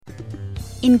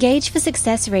Engage for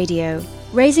Success Radio,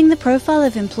 raising the profile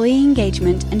of employee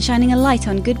engagement and shining a light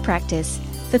on good practice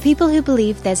for people who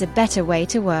believe there's a better way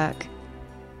to work.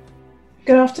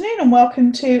 Good afternoon and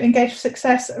welcome to Engage for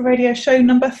Success Radio show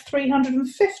number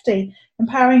 350,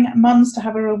 empowering mums to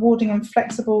have a rewarding and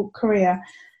flexible career.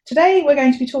 Today we're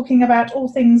going to be talking about all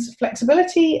things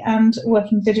flexibility and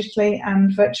working digitally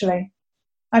and virtually.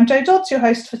 I'm Jo Dodds, your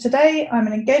host for today. I'm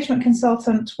an engagement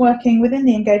consultant working within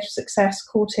the Engage for Success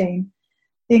core team.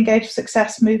 The Engage for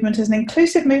Success movement is an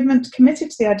inclusive movement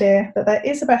committed to the idea that there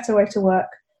is a better way to work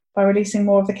by releasing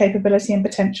more of the capability and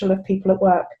potential of people at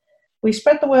work. We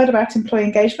spread the word about employee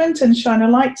engagement and shine a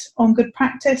light on good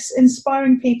practice,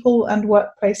 inspiring people and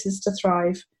workplaces to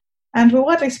thrive. And we're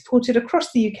widely supported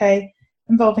across the UK,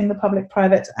 involving the public,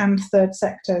 private and third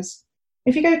sectors.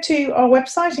 If you go to our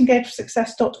website,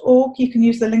 engageforsuccess.org, you can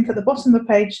use the link at the bottom of the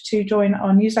page to join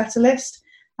our newsletter list,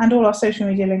 and all our social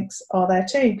media links are there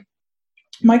too.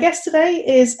 My guest today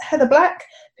is Heather Black,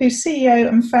 who's CEO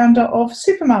and founder of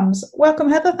Supermums. Welcome,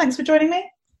 Heather. Thanks for joining me.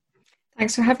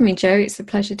 Thanks for having me, Jo. It's a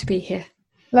pleasure to be here.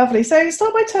 Lovely. So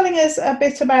start by telling us a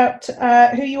bit about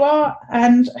who you are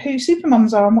and who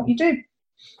Supermums are and what you do.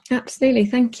 Absolutely.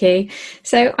 Thank you.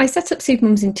 So I set up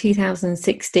Supermums in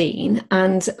 2016,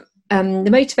 and the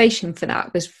motivation for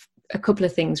that was a couple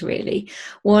of things, really.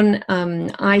 One,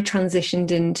 I transitioned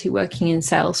into working in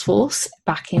Salesforce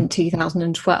back in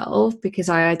 2012 because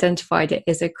I identified it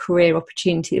as a career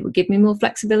opportunity that would give me more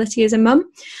flexibility as a mum.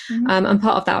 Mm-hmm. And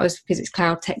part of that was because it's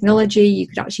cloud technology. You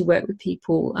could actually work with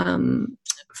people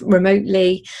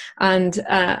remotely, and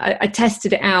I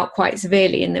tested it out quite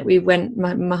severely in that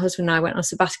my husband and I went on a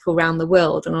sabbatical around the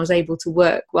world, and I was able to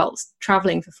work whilst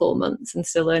travelling for 4 months and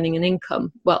still earning an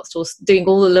income whilst also doing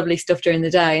all the lovely stuff during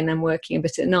the day and then working a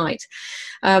bit at night.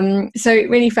 So it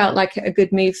really felt like a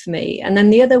good move for me. And then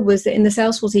the other was that in the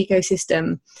Salesforce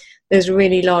ecosystem, there's a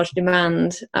really large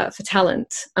demand for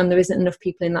talent, and there isn't enough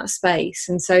people in that space.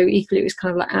 And so equally, it was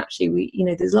kind of like, actually,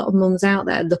 there's a lot of mums out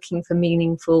there looking for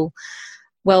meaningful,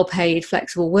 well-paid,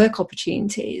 flexible work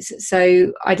opportunities.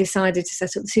 So I decided to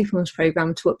set up the Supermums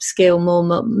programme to upskill more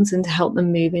mums and to help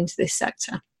them move into this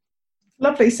sector.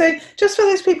 Lovely. So just for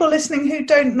those people listening who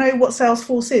don't know what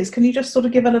Salesforce is, can you just sort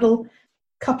of give a little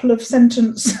couple of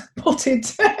sentence potted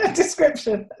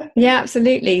description? Yeah,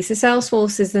 absolutely. So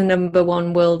Salesforce is the number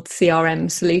one world CRM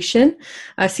solution.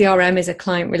 CRM is a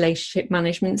client relationship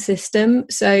management system.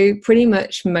 So pretty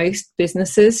much most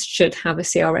businesses should have a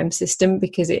CRM system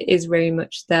because it is very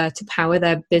much there to power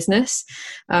their business.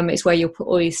 It's where you'll put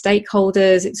all your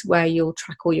stakeholders. It's where you'll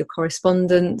track all your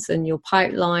correspondence and your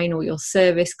pipeline or your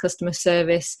customer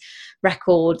service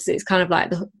records. It's kind of like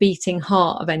the beating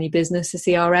heart of any business, a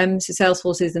CRM. So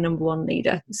Salesforce is the number one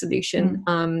leader solution.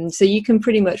 So you can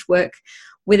pretty much work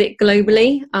with it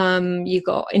globally. You've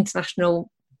got international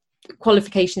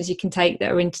qualifications you can take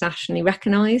that are internationally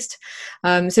recognised.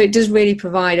 So it does really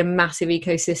provide a massive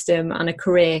ecosystem and a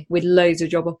career with loads of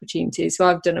job opportunities. So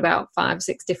I've done about 5 or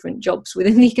 6 different jobs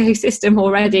within the ecosystem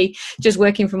already, just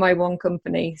working for my one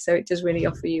company. So it does really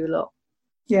offer you a lot.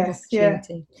 Yes, yeah.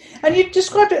 And you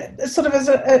described it sort of as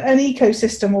an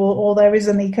ecosystem, or there is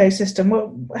an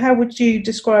ecosystem. How would you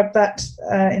describe that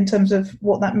in terms of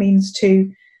what that means to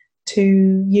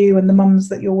you and the mums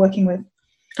that you're working with?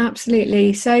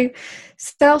 Absolutely. So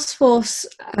Salesforce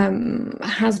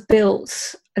has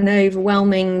built an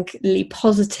overwhelmingly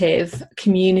positive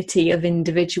community of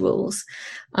individuals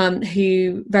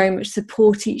who very much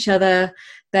support each other.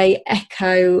 They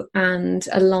echo and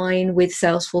align with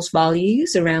Salesforce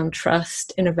values around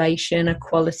trust, innovation,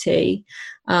 equality.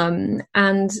 And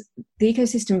the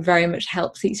ecosystem very much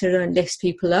helps each other and lifts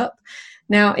people up.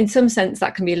 Now, in some sense,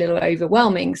 that can be a little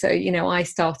overwhelming. So, I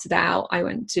started out, I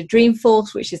went to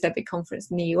Dreamforce, which is their big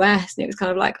conference in the US, and it was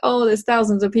kind of like, oh, there's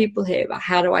thousands of people here, but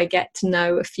how do I get to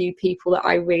know a few people that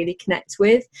I really connect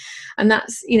with? And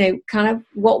that's, kind of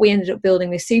what we ended up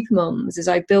building with Supermums, is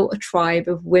I built a tribe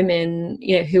of women,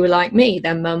 who are like me.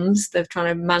 They're mums. They're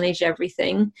trying to manage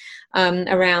everything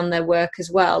around their work as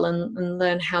well and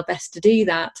learn how best to do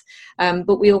that.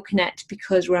 But we all connect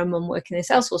because we're a mum working in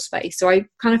the Salesforce space. So I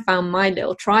kind of found my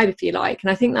little tribe, if you like.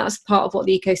 And I think that's part of what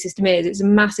the ecosystem is. It's a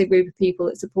massive group of people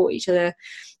that support each other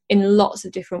in lots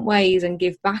of different ways and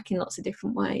give back in lots of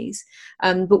different ways.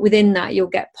 But within that, you'll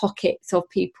get pockets of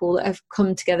people that have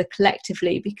come together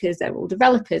collectively because they're all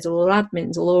developers or all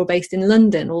admins, or all based in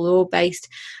London, or they're all based,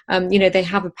 they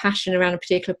have a passion around a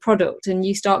particular product, and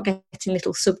you start getting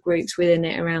little subgroups within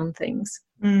it around things.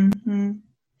 Mm-hmm.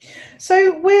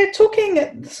 So we're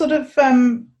talking sort of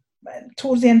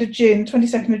towards the end of June,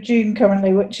 22nd of June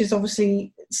currently, which is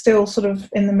obviously still sort of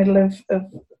in the middle of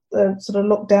the sort of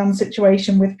lockdown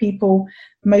situation with people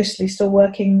mostly still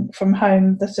working from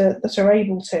home that are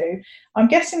able to. I'm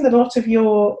guessing that a lot of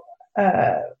your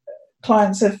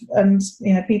clients and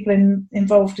people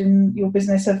involved in your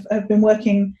business have been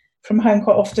working from home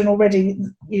quite often already.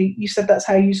 You said that's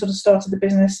how you sort of started the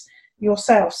business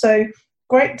yourself. So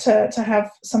great to have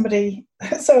somebody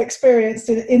so experienced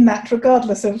in that,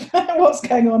 regardless of what's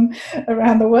going on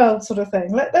around the world, sort of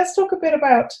thing. Let's talk a bit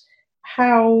about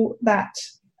how that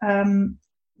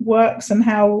works and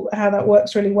how that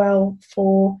works really well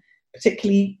for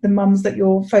particularly the mums that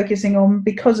you're focusing on,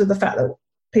 because of the fact that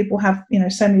people have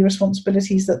so many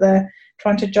responsibilities that they're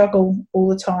trying to juggle all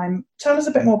the time. Tell us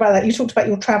a bit more about that. You talked about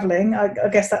your travelling. I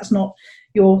guess that's not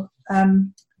your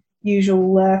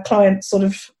usual client sort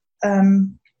of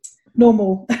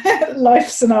normal life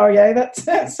scenario.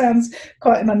 That sounds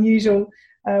quite an unusual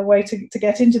way to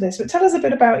get into this. But tell us a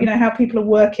bit about how people are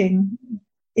working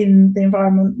in the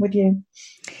environment with you.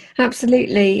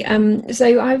 Absolutely.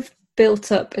 So I've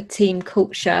built up a team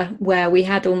culture where we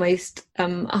had almost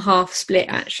a half split.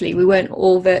 Actually, we weren't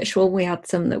all virtual. We had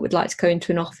some that would like to go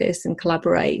into an office and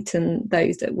collaborate, and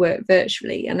those that work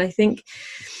virtually. And I think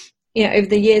over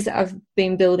the years that I've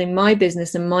been building my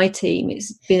business and my team,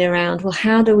 it's been around, well,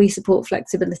 how do we support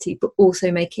flexibility but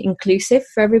also make it inclusive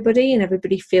for everybody, and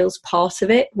everybody feels part of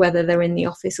it, whether they're in the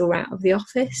office or out of the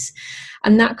office.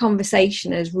 And that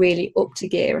conversation has really upped a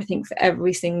gear, I think, for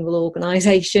every single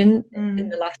organisation in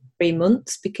the last 3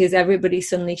 months, because everybody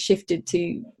suddenly shifted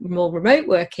to more remote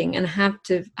working and have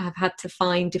had to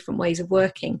find different ways of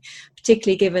working,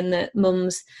 particularly given that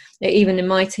mums, even in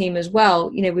my team as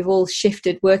well, we've all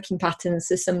shifted working patterns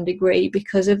to some degree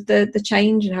because of the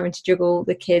change and having to juggle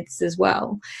the kids as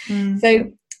well.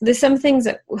 So there's some things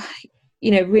that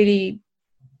really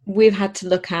we've had to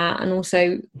look at, and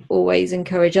also always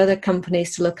encourage other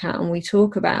companies to look at and we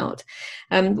talk about.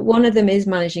 One of them is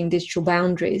managing digital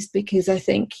boundaries, because I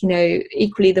think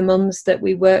equally the mums that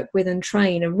we work with and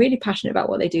train are really passionate about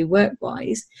what they do work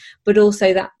wise, but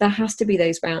also that there has to be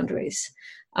those boundaries,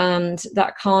 and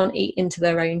that can't eat into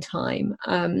their own time.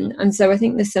 And so I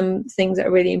think there's some things that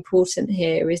are really important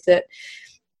here, is that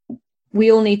we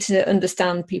all need to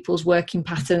understand people's working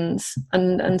patterns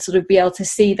and sort of be able to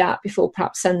see that before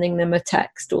perhaps sending them a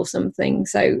text or something.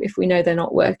 So if we know they're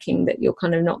not working, that you're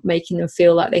kind of not making them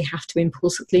feel like they have to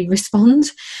impulsively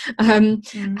respond, and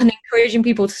encouraging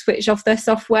people to switch off their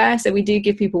software. So we do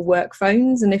give people work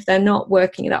phones, and if they're not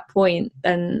working at that point,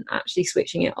 then actually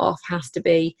switching it off has to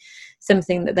be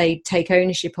something that they take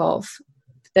ownership of,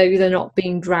 though they're not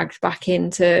being dragged back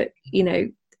into,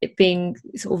 it being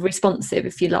sort of responsive,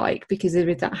 if you like, because there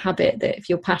is that habit that if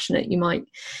you're passionate, you might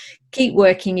keep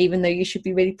working even though you should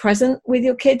be really present with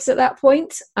your kids at that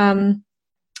point. And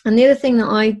the other thing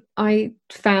that I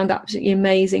found absolutely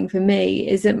amazing for me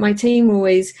is that my team were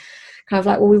always kind of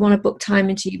like, well, we want to book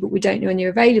time into you, but we don't know when you're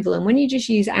available. And when you just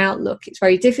use Outlook, it's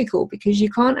very difficult, because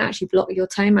you can't actually block your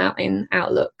time out in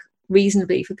Outlook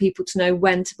reasonably for people to know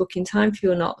when to book in time for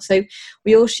you or not. So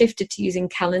we all shifted to using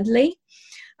Calendly.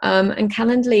 And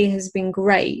Calendly has been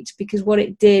great, because what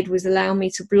it did was allow me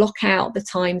to block out the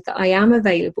times that I am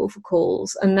available for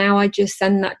calls. And now I just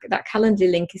send that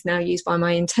Calendly link is now used by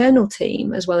my internal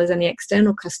team as well as any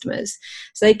external customers.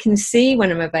 So they can see when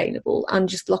I'm available and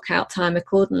just block out time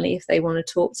accordingly if they want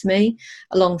to talk to me,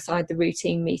 alongside the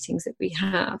routine meetings that we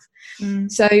have.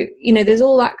 So, there's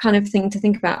all that kind of thing to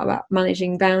think about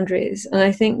managing boundaries. And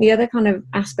I think the other kind of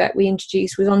aspect we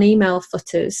introduced was on email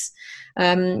footers.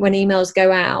 When emails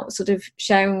go out, sort of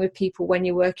sharing with people when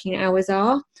your working hours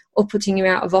are, or putting you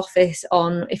out of office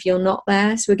on if you're not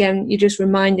there. So again, you're just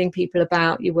reminding people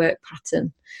about your work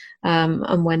pattern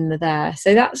and when they're there.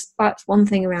 So that's one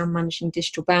thing around managing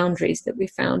digital boundaries that we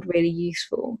found really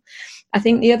useful. I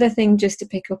think the other thing just to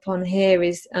pick up on here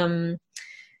is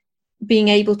being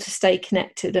able to stay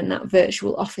connected and that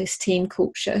virtual office team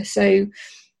culture. So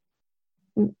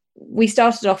we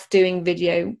started off doing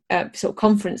video sort of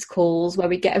conference calls where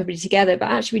we get everybody together, but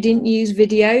actually we didn't use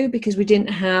video because we didn't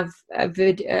have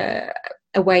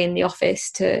a way in the office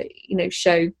to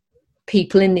show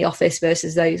people in the office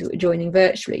versus those that were joining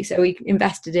virtually. So we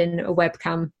invested in a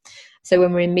webcam, so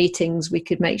when we're in meetings we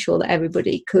could make sure that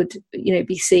everybody could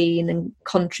be seen and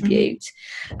contribute.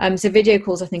 So video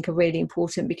calls I think are really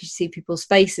important, because you see people's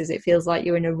faces. It feels like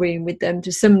you're in a room with them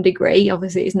to some degree.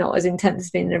 Obviously it's not as intense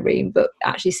as being in a room, but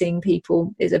actually seeing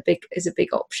people is a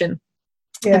big option.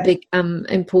 A big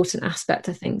important aspect,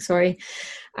 I think.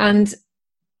 And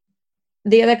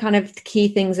the other kind of key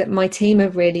things that my team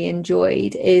have really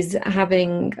enjoyed is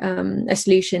having a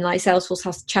solution like Salesforce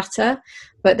has Chatter,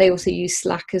 but they also use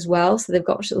Slack as well. So they've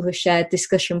got sort of a shared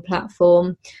discussion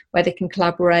platform where they can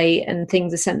collaborate, and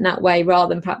things are sent that way,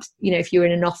 rather than perhaps, if you're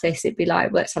in an office, it'd be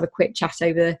like, let's have a quick chat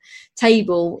over the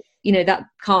table. That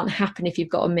can't happen if you've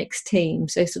got a mixed team.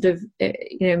 So sort of,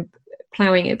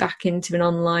 ploughing it back into an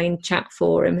online chat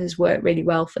forum has worked really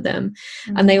well for them.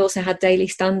 Mm-hmm. And they also had daily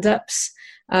stand-ups.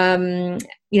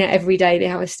 Every day they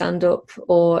have a stand-up,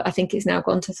 or I think it's now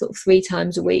gone to sort of 3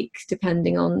 times a week,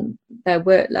 depending on their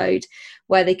workload,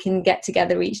 where they can get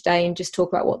together each day and just talk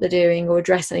about what they're doing or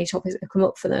address any topics that come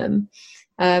up for them.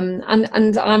 And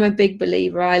I'm a big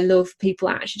believer. I love people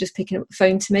actually just picking up the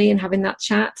phone to me and having that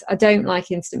chat. I don't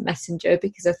like instant messenger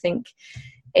because I think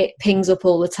it pings up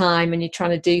all the time and you're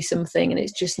trying to do something and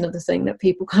it's just another thing that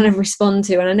people kind of respond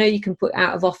to. And I know you can put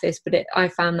out of office, but I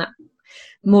found that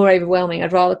more overwhelming.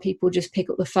 I'd rather people just pick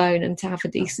up the phone and to have a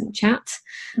decent chat,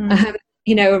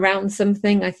 around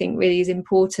something, I think really is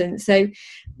important. So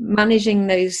managing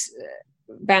those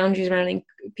boundaries around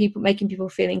people, making people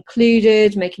feel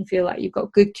included, making feel like you've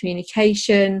got good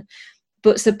communication,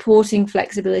 but supporting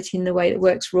flexibility in the way that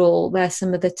works for all. There's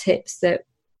some of the tips that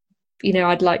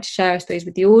I'd like to share, I suppose,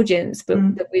 with the audience, but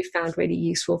that we've found really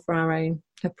useful for our own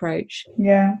approach.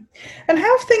 Yeah. And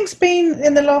how have things been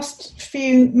in the last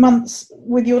few months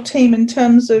with your team in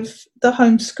terms of the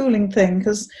homeschooling thing?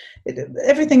 Because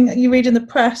everything that you read in the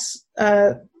press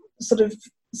sort of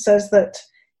says that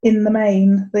in the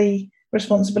main, the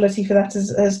responsibility for that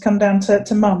has come down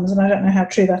to mums. And I don't know how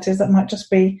true that is. That might just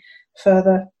be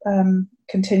further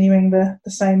continuing the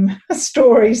same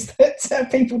stories that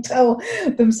people tell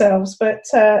themselves. But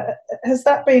has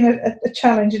that been a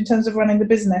challenge in terms of running the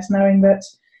business, knowing that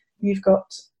you've got,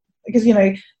 because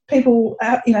people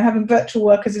having virtual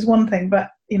workers is one thing, but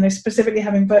specifically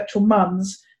having virtual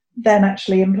mums then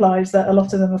actually implies that a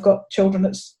lot of them have got children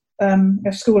that's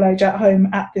of school age at home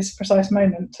at this precise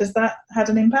moment. Has that had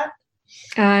an impact?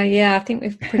 I think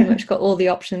we've pretty much got all the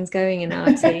options going in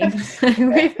our team.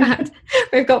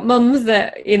 we've got mums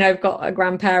that have got a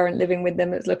grandparent living with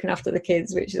them that's looking after the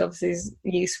kids, which is obviously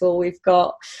useful. We've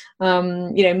got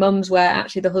mums where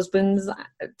actually the husband's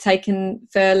taken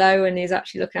furlough and is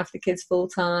actually looking after the kids full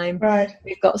time. Right.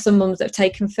 We've got some mums that have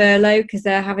taken furlough because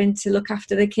they're having to look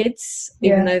after the kids,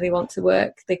 even though they want to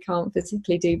work, they can't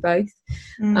physically do both.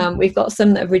 We've got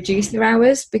some that have reduced their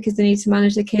hours because they need to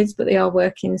manage the kids, but they are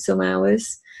working some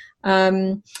hours.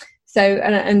 And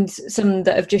some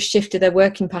that have just shifted their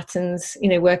working patterns,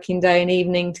 working day and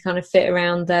evening to kind of fit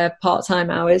around their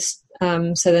part-time hours.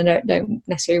 So they don't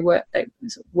necessarily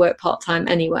work part-time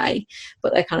anyway,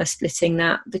 but they're kind of splitting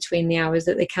that between the hours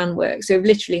that they can work. So we've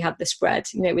literally had the spread,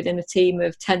 within a team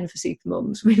of 10 for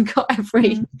Supermums. We've got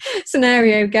every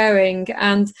scenario going,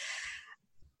 and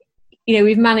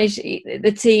we've managed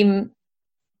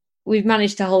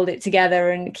to hold it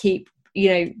together and keep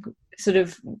sort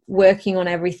of working on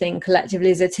everything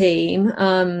collectively as a team,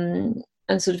 and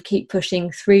sort of keep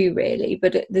pushing through really.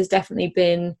 But there's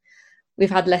definitely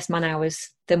we've had less man hours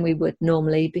than we would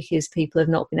normally because people have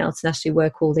not been able to necessarily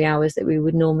work all the hours that we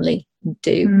would normally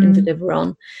do and deliver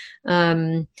on.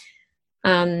 But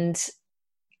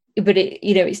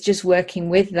it's just working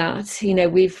with that.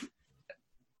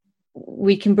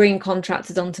 We can bring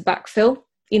contractors on to backfill.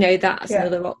 That's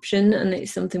another option, and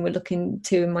it's something we're looking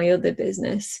to in my other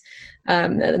business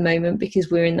at the moment because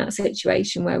we're in that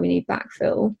situation where we need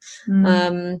backfill.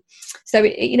 So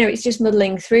it's just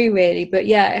muddling through really, but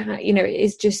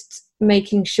it's just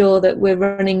making sure that we're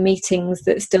running meetings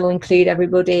that still include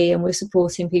everybody and we're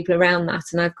supporting people around that.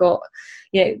 And I've got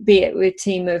be it with a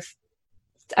team of,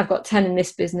 I've got 10 in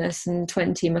this business and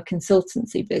 20 in my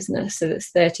consultancy business, so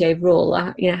that's 30 overall.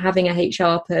 Having a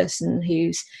HR person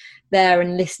who's there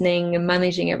and listening and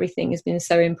managing everything has been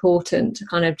so important to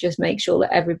kind of just make sure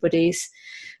that everybody's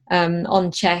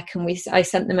on check. And I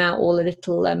sent them out all a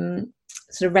little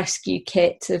sort of rescue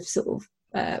kit of sort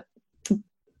of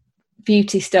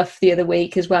beauty stuff the other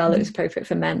week as well. It was appropriate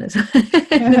for men as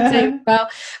well,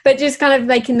 but just kind of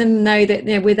making them know that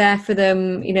we're there for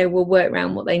them, we'll work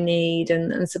around what they need,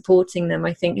 and supporting them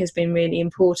I think has been really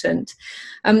important.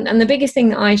 And the biggest thing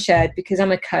that I shared, because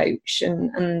I'm a coach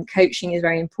and coaching is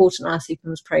very important on our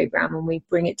Supermums program and we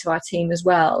bring it to our team as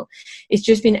well, it's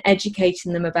just been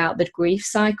educating them about the grief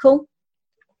cycle,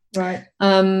 right?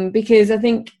 Because I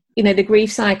think the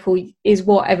grief cycle is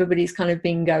what everybody's kind of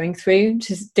been going through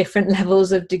to different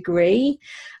levels of degree.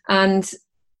 And,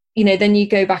 then you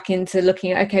go back into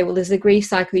looking at, okay, well, there's the grief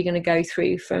cycle you're going to go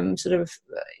through from sort of,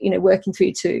 working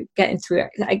through to getting through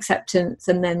acceptance.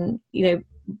 And then,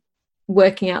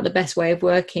 working out the best way of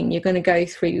working, you're going to go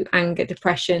through anger,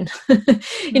 depression,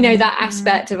 that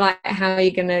aspect of like how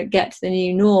you're going to get to the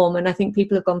new norm. And I think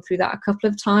people have gone through that a couple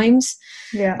of times.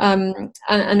 And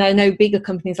I know bigger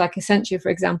companies like Accenture, for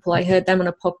example, I heard them on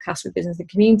a podcast with Business and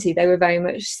Community. They were very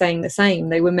much saying the same.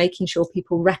 They were making sure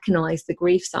people recognize the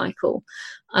grief cycle,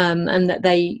 and that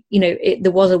they,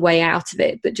 there was a way out of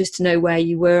it, but just to know where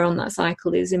you were on that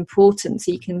cycle is important,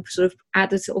 so you can sort of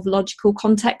add a sort of logical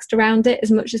context around it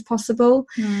as much as possible.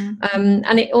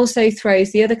 And it also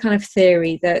throws the other kind of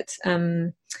theory that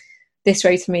this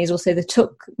throws for me is also the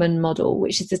Tuckman model,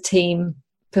 which is a team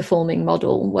performing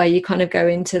model, where you kind of go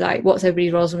into like what's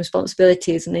everybody's roles and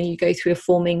responsibilities, and then you go through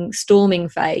a storming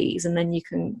phase, and then you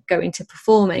can go into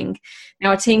performing.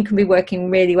 Now a team can be working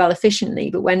really well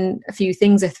efficiently, but when a few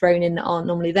things are thrown in that aren't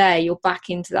normally there, you're back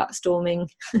into that storming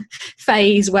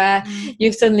phase where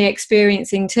you're suddenly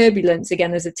experiencing turbulence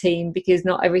again as a team, because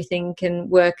not everything can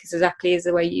work exactly as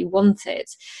the way you want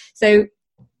it. So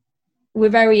we're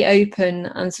very open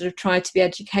and sort of try to be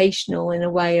educational in a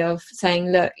way of saying,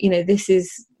 look, this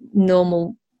is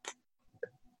normal,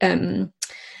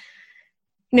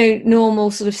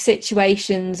 normal sort of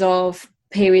situations of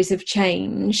periods of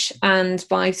change. And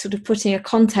by sort of putting a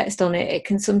context on it, it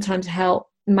can sometimes help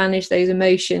manage those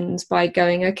emotions by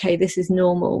going, okay, this is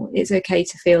normal. It's okay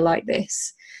to feel like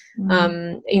this.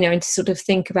 And to sort of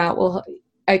think about, well,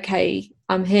 okay,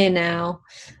 I'm here now.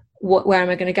 Where am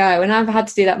I going to go? And I've had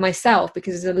to do that myself,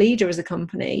 because as a leader as a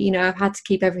company, I've had to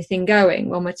keep everything going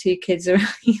while my two kids are,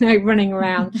 running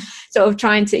around sort of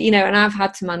trying to, and I've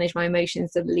had to manage my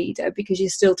emotions as a leader, because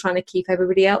you're still trying to keep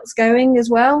everybody else going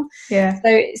as well. So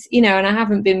it's, and I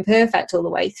haven't been perfect all the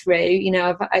way through.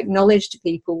 I've acknowledged to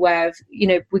people where,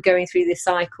 we're going through this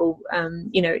cycle.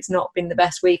 It's not been the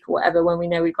best week or whatever, when we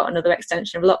know we've got another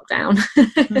extension of lockdown.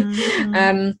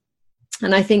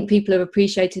 And I think people have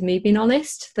appreciated me being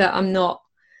honest, that I'm not,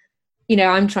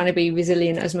 I'm trying to be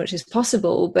resilient as much as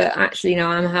possible, but actually,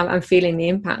 I'm feeling the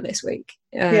impact this week.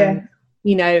 And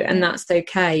that's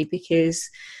okay, because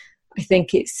I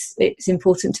think it's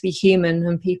important to be human,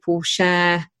 and people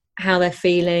share how they're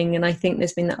feeling. And I think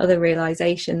there's been that other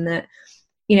realization that,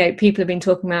 people have been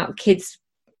talking about kids,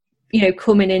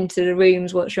 coming into the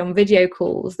rooms, watching on video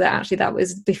calls, that actually that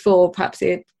was before perhaps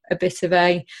a bit of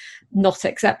a not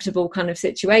acceptable kind of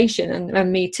situation,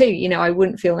 and me too, I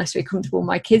wouldn't feel necessarily comfortable with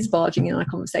my kids barging in on a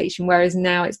conversation, whereas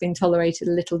now it's been tolerated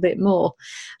a little bit more,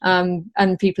 and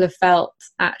people have felt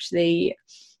actually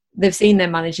they've seen their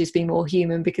managers be more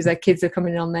human, because their kids are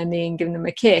coming on their knee and giving them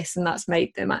a kiss, and that's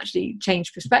made them actually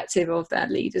change perspective of their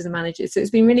leaders and managers. So it's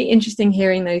been really interesting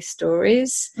hearing those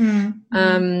stories,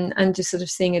 and just sort of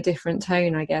seeing a different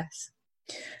tone, I guess.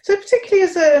 So particularly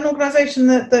as an organisation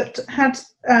that had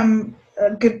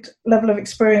a good level of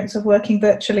experience of working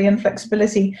virtually and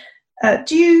flexibility,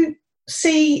 do you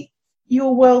see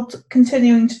your world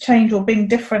continuing to change or being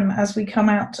different as we come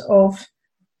out of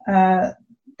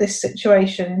this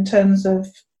situation in terms of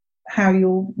how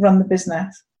you'll run the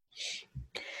business?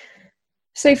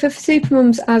 So for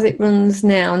Supermums as it runs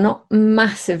now, not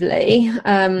massively.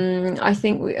 I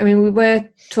think, we were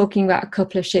talking about a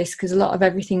couple of shifts, because a lot of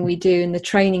everything we do and the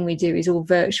training we do is all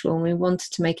virtual, and we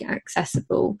wanted to make it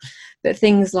accessible. But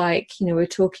things like, we're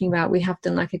talking about, we have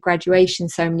done like a graduation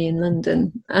ceremony in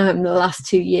London the last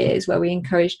 2 years, where we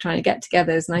encourage trying to get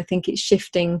togethers. And I think it's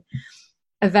shifting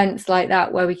events like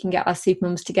that, where we can get our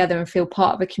Supermums together and feel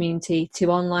part of a community,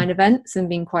 to online events, and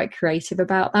being quite creative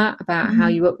about that, about how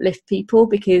you uplift people.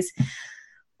 Because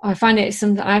I find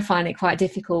it quite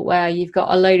difficult, where you've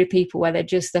got a load of people where their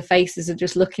faces are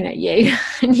just looking at you,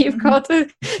 and you've got to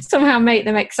somehow make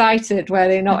them excited where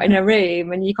they're not in a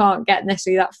room, and you can't get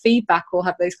necessarily that feedback or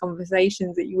have those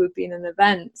conversations that you would be in an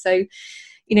event. So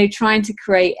trying to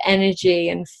create energy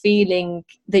and feeling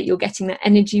that you're getting that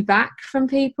energy back from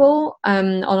people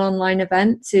on online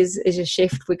events is a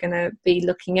shift we're going to be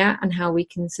looking at, and how we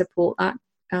can support that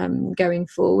going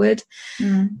forward,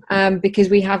 because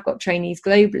we have got trainees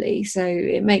globally, so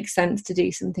it makes sense to do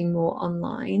something more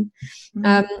online.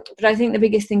 But I think the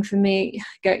biggest thing for me,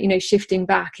 shifting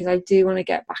back, is I do want to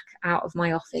get back out of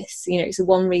my office. It's the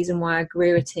one reason why I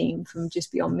grew a team from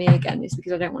just beyond me again, is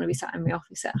because I don't want to be sat in my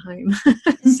office at home.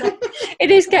 So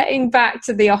it is getting back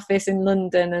to the office in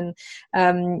London,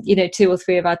 and 2 or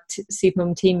 3 of our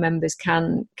Supermum team members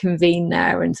can convene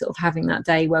there, and sort of having that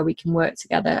day where we can work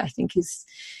together, I think is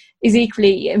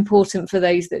equally important for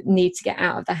those that need to get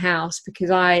out of the house,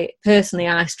 because I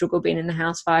struggle being in the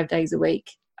house 5 days a week.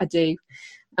 I do,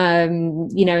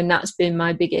 and that's been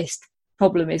my biggest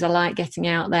problem, is I like getting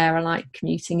out there, I like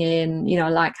commuting in, I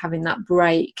like having that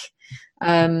break,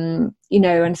 and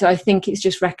so I think it's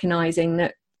just recognising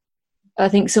that I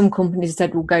think some companies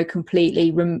said we'll go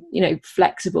completely,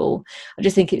 flexible. I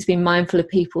just think it's been mindful of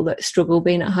people that struggle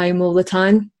being at home all the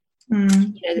time.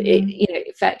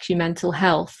 It affects your mental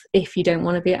health if you don't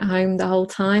want to be at home the whole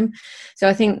time. So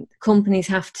I think companies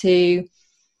have to.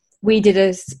 We did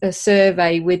a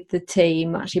survey with the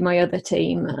team, actually my other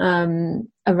team,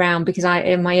 around, because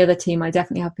in my other team I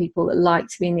definitely have people that like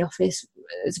to be in the office,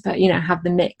 have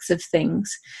the mix of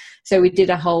things. So we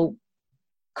did a whole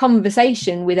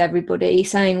conversation with everybody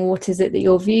saying, what is it that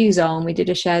your views are? And we did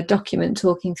a shared document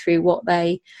talking through what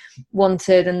they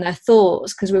wanted and their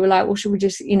thoughts, because we were like, well, should we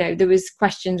just, there was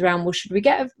questions around, well, should we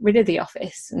get rid of the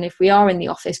office? And if we are in the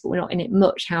office but we're not in it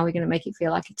much, how are we going to make it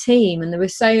feel like a team? And there were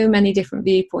so many different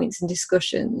viewpoints and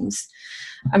discussions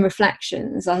and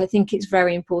reflections. I think it's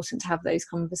very important to have those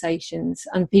conversations,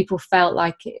 and people felt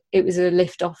like it was a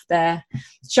lift off their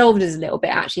shoulders a little bit,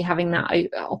 actually having that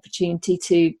opportunity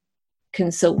to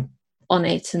consult on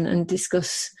it and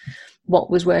discuss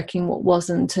what was working, what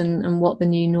wasn't, and what the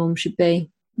new norm should be.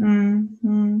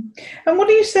 Mm-hmm. And what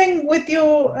are you seeing with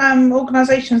your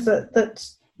organisations that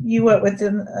you work with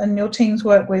and your teams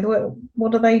work with?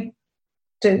 What are they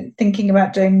thinking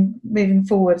about doing moving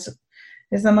forwards?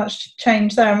 Is there much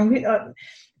change there? I mean,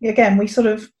 I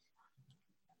suppose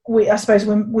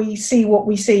when we see what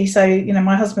we see. So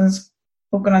my husband's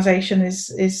organisation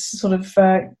is sort of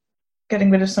getting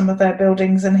rid of some of their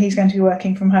buildings, and he's going to be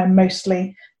working from home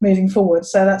mostly moving forward.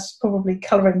 So that's probably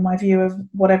colouring my view of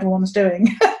what everyone's doing.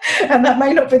 And that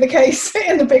may not be the case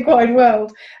in the big wide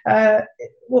world.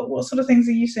 What sort of things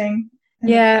are you seeing?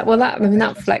 Yeah, well, that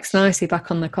reflects nicely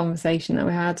back on the conversation that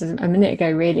we had a minute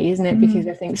ago, really, isn't it? Because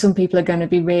I think some people are going to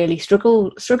be really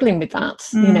struggling with that,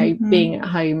 being at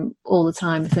home all the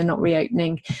time if they're not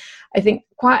reopening. I think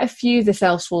quite a few of the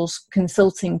Salesforce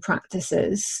consulting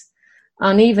practices,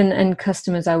 and even end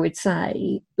customers, I would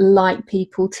say, like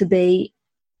people to be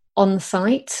on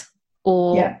site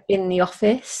or in the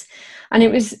office. And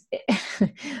it was,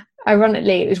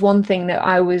 ironically, it was one thing that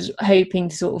I was hoping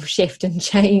to sort of shift and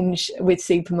change with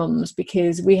Supermums,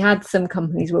 because we had some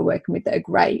companies we're working with that are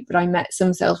great, but I met some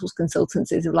Salesforce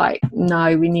consultancies who were like,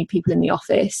 no, we need people in the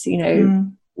office,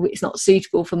 it's not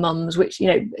suitable for mums, which,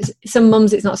 some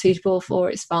mums it's not suitable for,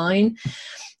 it's fine.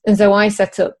 And so I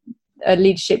set up a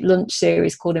leadership lunch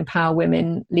series called Empower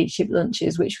Women Leadership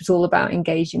Lunches, which was all about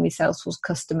engaging with Salesforce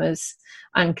customers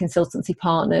and consultancy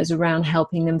partners around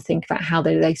helping them think about how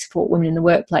they support women in the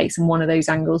workplace, and one of those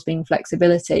angles being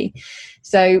flexibility.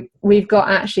 So we've got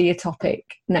actually a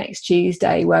topic next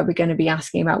Tuesday where we're going to be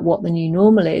asking about what the new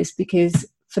normal is, because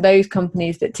for those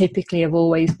companies that typically have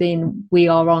always been, we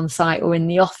are on site or in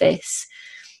the office,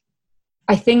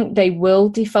 I think they will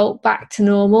default back to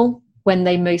normal when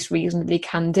they most reasonably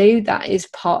can do. That is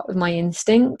part of my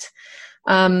instinct.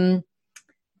 And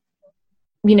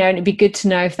it'd be good to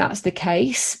know if that's the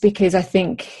case, because I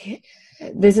think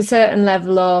there's a certain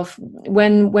level of,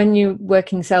 when you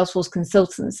work in Salesforce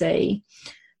consultancy,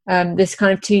 there's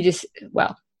kind of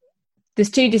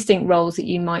there's two distinct roles that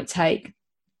you might take.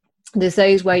 There's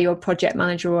those where you're a project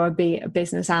manager or a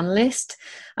business analyst,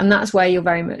 and that's where you're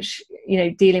very much,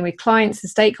 dealing with clients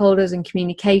and stakeholders and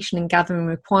communication and gathering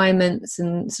requirements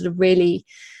and sort of really,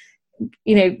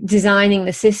 designing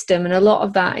the system. And a lot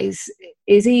of that is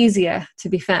easier, to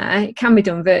be fair. It can be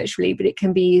done virtually, but it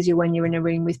can be easier when you're in a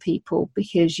room with people,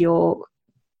 because you're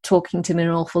talking to them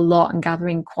an awful lot and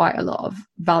gathering quite a lot of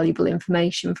valuable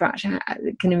information for actually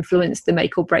it can influence the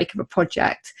make or break of a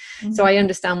project. So I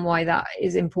understand why that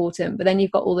is important. But then you've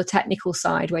got all the technical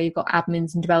side where you've got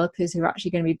admins and developers who are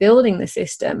actually going to be building the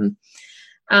system,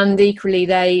 and equally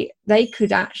they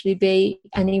could actually be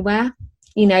anywhere.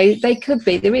 They could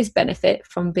be, there is benefit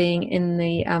from being in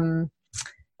the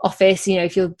office,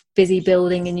 if you're busy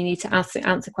building and you need to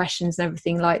answer questions and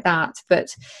everything like that,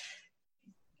 but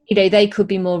they could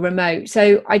be more remote.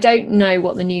 So I don't know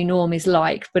what the new norm is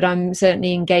like, but I'm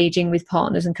certainly engaging with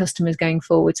partners and customers going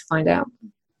forward to find out.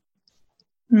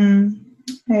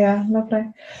 Yeah, lovely.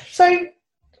 So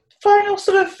final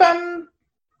sort of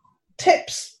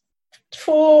tips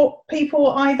for people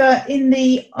either in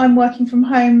the I'm working from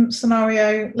home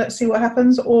scenario, let's see what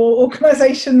happens, or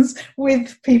organisations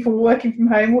with people working from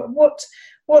home. What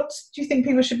do you think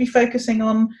people should be focusing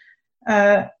on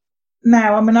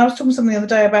now? I mean, I was talking to someone the other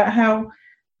day about how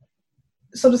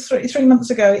sort of three months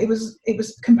ago it was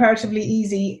comparatively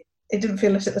easy. It didn't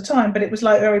feel it at the time, but it was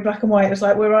like very black and white. It was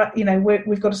like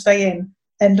we've got to stay in,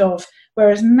 end of.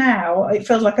 Whereas now it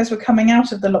feels like as we're coming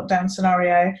out of the lockdown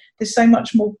scenario, there's so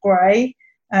much more grey,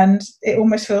 and it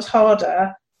almost feels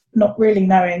harder not really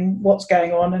knowing what's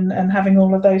going on and having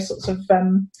all of those sorts of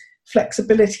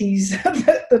flexibilities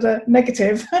that are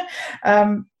negative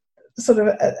sort of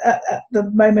at the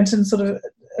moment and sort of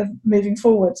moving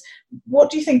forwards. What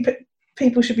do you think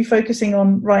people should be focusing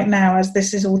on right now as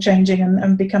this is all changing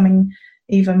and becoming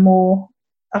even more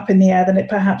up in the air than it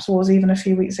perhaps was even a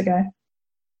few weeks ago?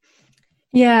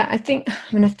 Yeah, I think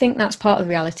that's part of the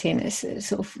reality, and it's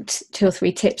sort of 2 or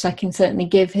 3 tips I can certainly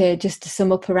give here just to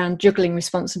sum up around juggling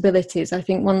responsibilities. I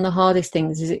think one of the hardest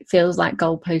things is it feels like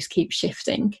goalposts keep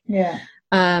shifting. Yeah.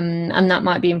 And that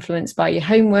might be influenced by your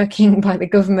home working, by the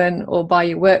government, or by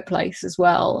your workplace as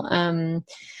well.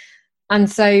 And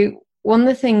so one of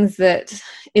the things that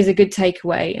is a good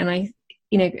takeaway, and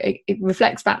it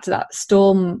reflects back to that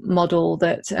STORM model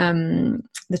that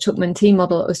the Tuckman team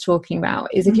model that I was talking about,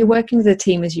 is if you're working with a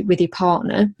team with your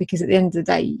partner, because at the end of the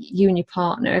day, you and your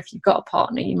partner, if you've got a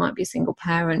partner, you might be a single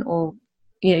parent, or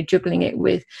juggling it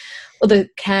with other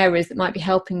carers that might be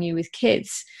helping you with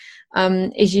kids,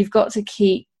 is you've got to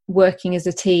keep working as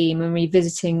a team and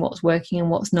revisiting what's working and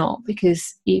what's not,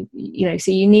 because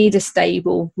so you need a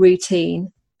stable routine,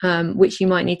 which you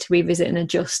might need to revisit and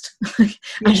adjust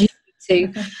as you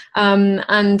need to.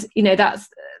 And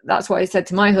that's what I said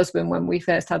to my husband when we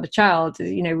first had a child.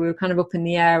 We were kind of up in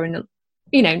the air, and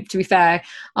to be fair,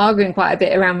 arguing quite a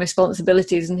bit around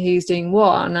responsibilities and who's doing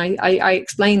what. And I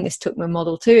explained this Tuckman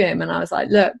model to him, and I was like,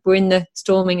 look, we're in the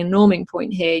storming and norming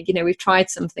point here. We've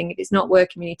tried something. If it's not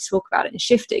working, we need to talk about it and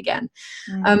shift it again.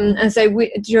 And so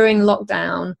during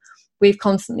lockdown, we've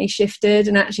constantly shifted.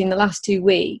 And actually in the last 2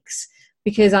 weeks,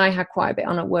 because I had quite a bit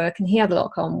on at work and he had a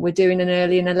lot on, we're doing an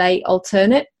early and a late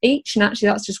alternate each. And actually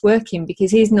that's just working because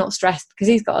he's not stressed, because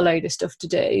he's got a load of stuff to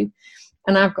do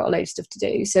and I've got a load of stuff to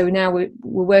do. So now we're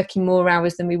working more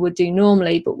hours than we would do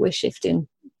normally, but we're shifting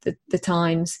the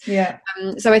times. Yeah.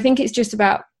 So I think it's just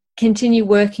about continue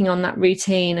working on that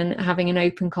routine and having an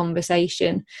open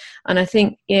conversation. And I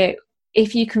think,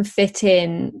 if you can fit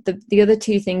in the other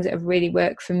 2 things that have really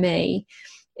worked for me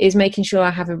is making sure I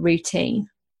have a routine.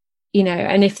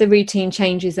 And if the routine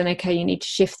changes, then okay, you need to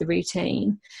shift the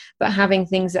routine, but having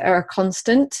things that are a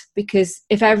constant, because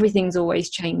if everything's always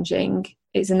changing,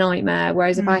 it's a nightmare.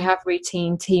 Whereas if I have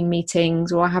routine team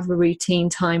meetings, or I have a routine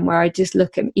time where I just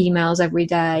look at emails every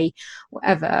day,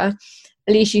 whatever,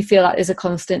 at least you feel like there's a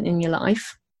constant in your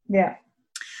life. Yeah.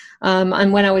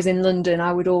 And when I was in London,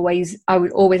 I would always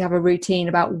have a routine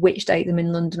about which days I'm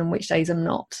in London and which days I'm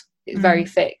not. It's very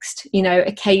fixed.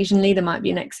 Occasionally there might be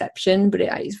an exception, but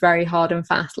it's very hard and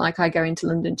fast. Like I go into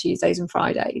London Tuesdays and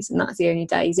Fridays, and that's the only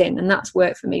days in, and that's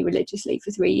worked for me religiously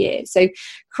for 3 years. So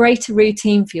create a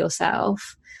routine for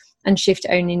yourself and shift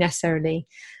only necessarily.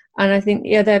 And I think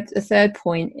the third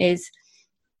point is,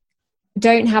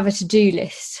 don't have a to-do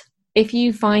list. If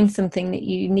you find something that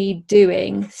you need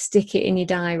doing, stick it in your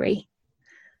diary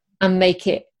and make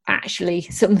it actually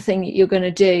something that you're going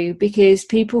to do, because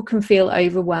people can feel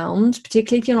overwhelmed,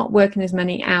 particularly if you're not working as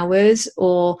many hours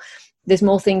or there's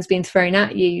more things being thrown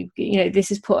at you. This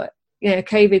has put,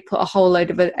 COVID put a whole load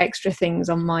of extra things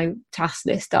on my task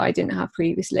list that I didn't have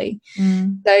previously.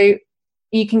 So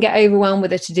you can get overwhelmed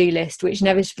with a to-do list, which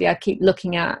inevitably I keep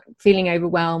looking at, feeling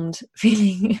overwhelmed,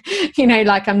 feeling,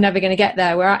 like I'm never going to get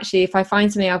there, where actually if I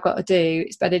find something I've got to do,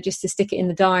 it's better just to stick it in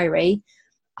the diary,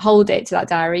 hold it to that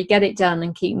diary, get it done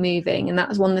and keep moving. And that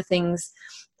was one of the things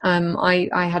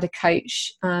I had a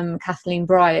coach, Kathleen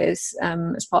Bryers,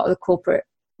 as part of the Corporate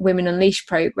Women Unleashed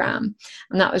program,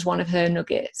 and that was one of her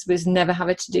nuggets, was never have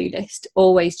a to-do list,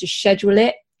 always just schedule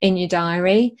it in your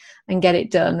diary and get it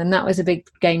done. And that was a big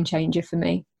game changer for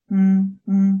me.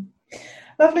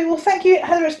 Lovely. Well, thank you,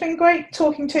 Heather. It's been great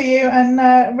talking to you,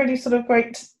 and really sort of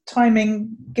great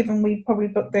timing, given we probably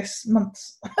booked this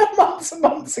months and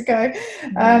months ago.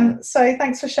 So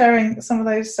thanks for sharing some of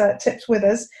those tips with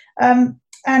us.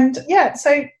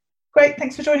 So great.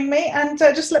 Thanks for joining me. And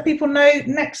just let people know,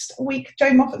 next week,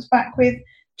 Joe Moffat's back with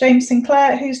James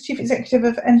Sinclair, who's Chief Executive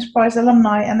of Enterprise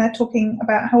Alumni, and they're talking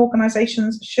about how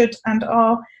organisations should and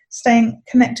are staying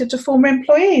connected to former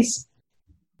employees.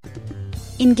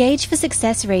 Engage for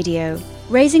Success Radio,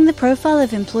 raising the profile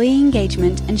of employee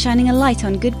engagement and shining a light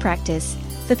on good practice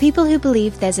for people who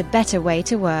believe there's a better way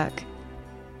to work.